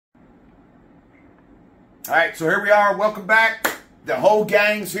All right, so here we are. Welcome back. The whole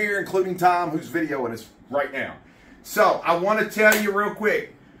gang's here, including Tom, who's videoing us right now. So I want to tell you real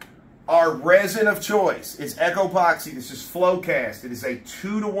quick, our resin of choice is Ecopoxy. This is Flowcast. It is a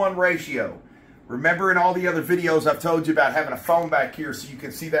 2-to-1 ratio. Remember in all the other videos I've told you about having a phone back here so you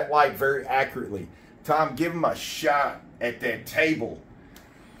can see that light very accurately. Tom, give him a shot at that table.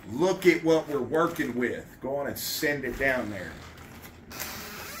 Look at what we're working with. Go on and send it down there.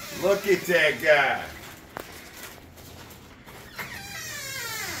 Look at that guy.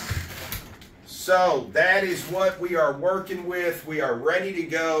 So that is what we are working with. We are ready to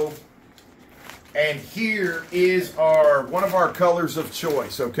go. And here is one of our colors of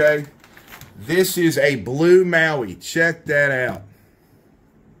choice, okay? This is a blue Maui. Check that out.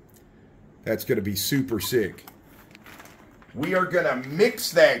 That's going to be super sick. We are going to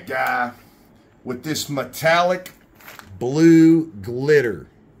mix that guy with this metallic blue glitter.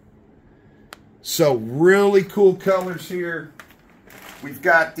 So really cool colors here. We've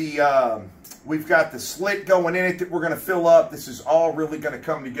got the slit going in it that we're going to fill up. This is all really going to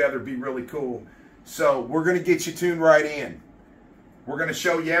come together, be really cool. So we're going to get you tuned right in. We're going to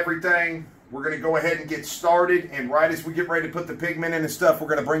show you everything. We're going to go ahead and get started. And right as we get ready to put the pigment in and stuff, we're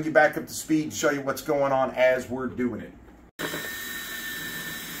going to bring you back up to speed and show you what's going on as we're doing it.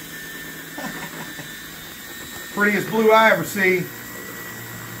 Prettiest blue I ever see.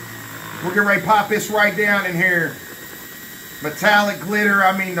 We're getting ready to pop this right down in here. Metallic glitter,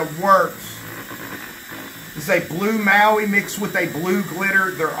 I mean the works. This is a blue Maui mixed with a blue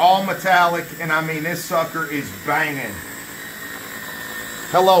glitter. They're all metallic, and I mean this sucker is banging.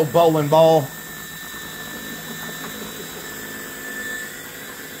 Hello, bowling ball.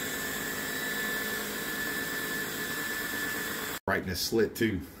 Right in this slit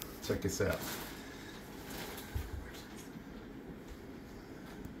too. Check this out.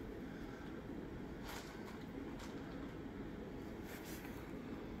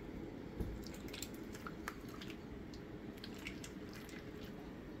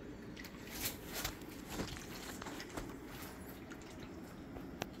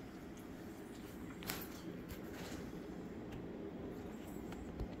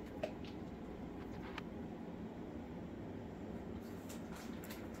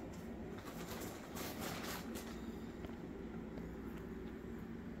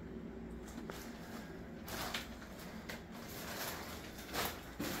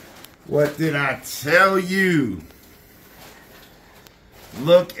 What did I tell you?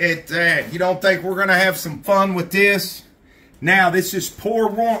 Look at that. You don't think we're going to have some fun with this? Now, this is pour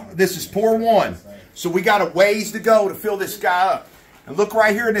one. This is pour one. So we got a ways to go to fill this guy up. And look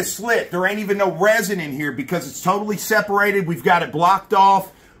right here in this slit. There ain't even no resin in here because it's totally separated. We've got it blocked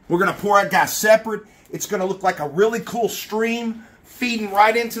off. We're going to pour that guy separate. It's going to look like a really cool stream feeding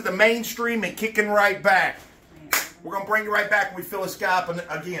right into the mainstream and kicking right back. We're going to bring you right back when we fill this guy up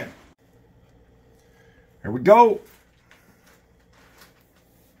again. Here we go.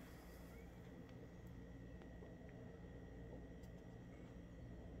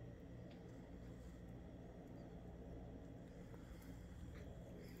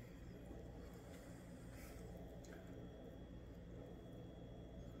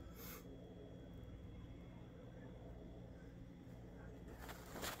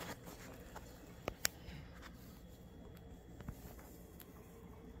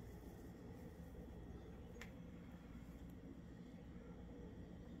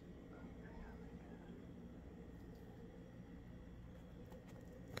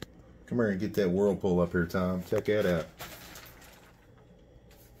 Come here and get that whirlpool up here, Tom. Check that out.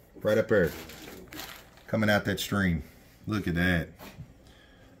 Right up there. Coming out that stream. Look at that.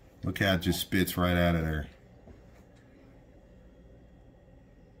 Look how it just spits right out of there.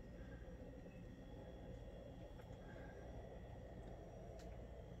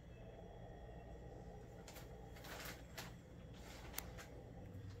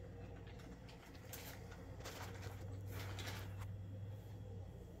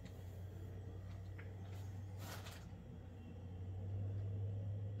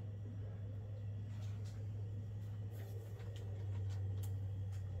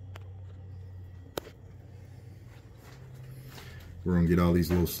 We're going to get all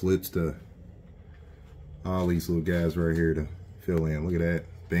these little slits to, all these little guys right here to fill in. Look at that.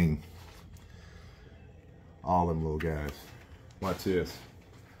 Bing. All them little guys. Watch this.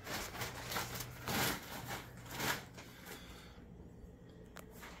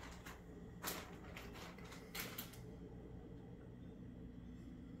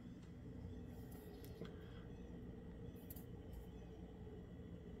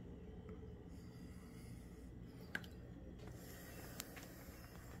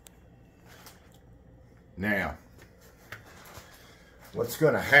 Now, what's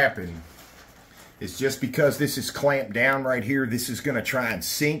going to happen is just because this is clamped down right here, this is going to try and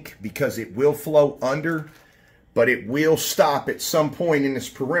sink because it will flow under, but it will stop at some point in this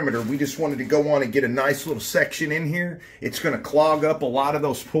perimeter. We just wanted to go on and get a nice little section in here. It's going to clog up a lot of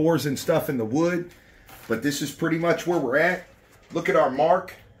those pores and stuff in the wood, but this is pretty much where we're at. Look at our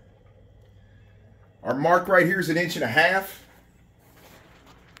mark. Our mark right here is 1.5 inches.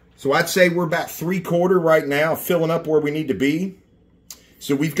 So I'd say we're about 3/4 right now, filling up where we need to be.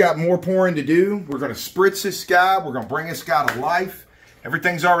 So we've got more pouring to do. We're going to spritz this guy. We're going to bring this guy to life.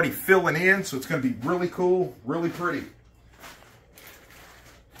 Everything's already filling in, so it's going to be really cool, really pretty.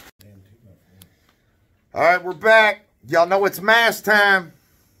 All right, we're back. Y'all know it's mask time.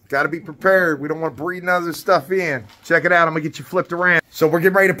 Got to be prepared. We don't want to breathe none of this stuff in. Check it out. I'm going to get you flipped around. So we're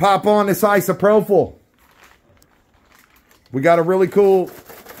getting ready to pop on this isopropyl. We got a really cool,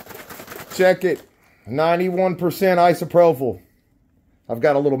 check it, 91% isopropyl. I've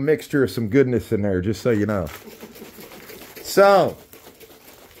got a little mixture of some goodness in there, just so you know. So,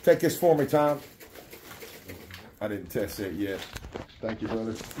 take this for me, Tom. I didn't test it yet. Thank you,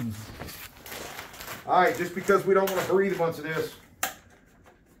 brother. All right, just because we don't want to breathe a bunch of this.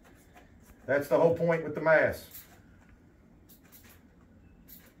 That's the whole point with the mask.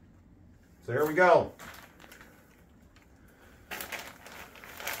 So here we go.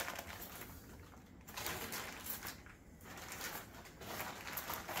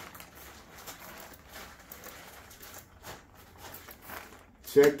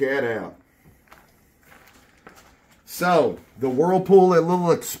 Check that out. So, the Whirlpool at little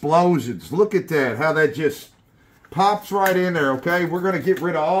explosions. Look at that, how that just pops right in there, okay? We're going to get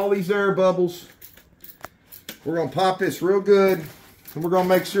rid of all these air bubbles. We're going to pop this real good. And we're going to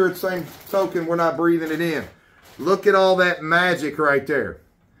make sure at the same token we're not breathing it in. Look at all that magic right there.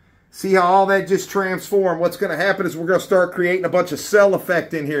 See how all that just transformed? What's going to happen is we're going to start creating a bunch of cell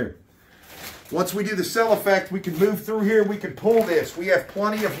effect in here. Once we do the cell effect, we can move through here. We can pull this. We have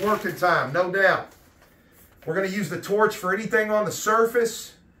plenty of working time, no doubt. We're going to use the torch for anything on the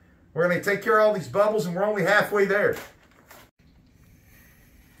surface. We're going to take care of all these bubbles, and we're only halfway there.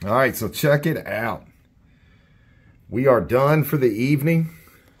 All right, so check it out. We are done for the evening.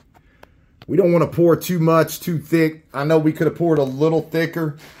 We don't want to pour too much, too thick. I know we could have poured a little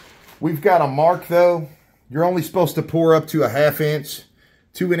thicker. We've got a mark, though. You're only supposed to pour up to 1/2 inch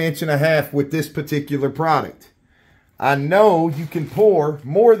to 1.5 inches with this particular product. I know you can pour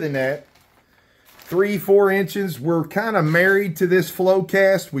more than that. 3-4 inches. We're kind of married to this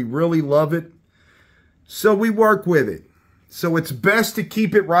Flowcast. We really love it. So we work with it. So it's best to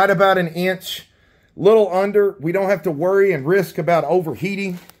keep it right about 1 inch. Little under. We don't have to worry and risk about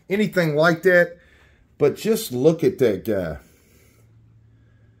overheating. Anything like that. But just look at that guy.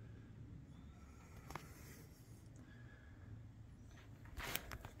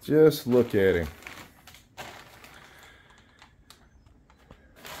 Just look at him.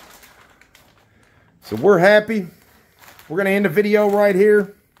 So we're happy. We're going to end the video right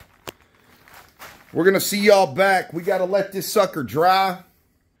here. We're going to see y'all back. We got to let this sucker dry.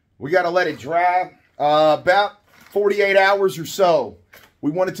 We got to let it dry about 48 hours or so. We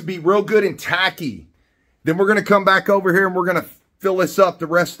want it to be real good and tacky. Then we're going to come back over here and we're going to fill this up the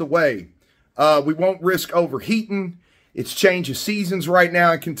rest of the way. We won't risk overheating. It's change of seasons right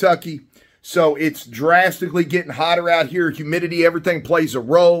now in Kentucky. So it's drastically getting hotter out here. Humidity, everything plays a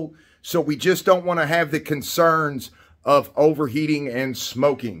role. So we just don't want to have the concerns of overheating and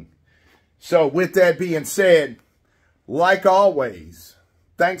smoking. So with that being said, like always,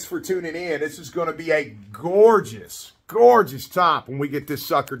 thanks for tuning in. This is going to be a gorgeous, gorgeous top when we get this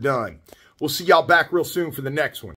sucker done. We'll see y'all back real soon for the next one.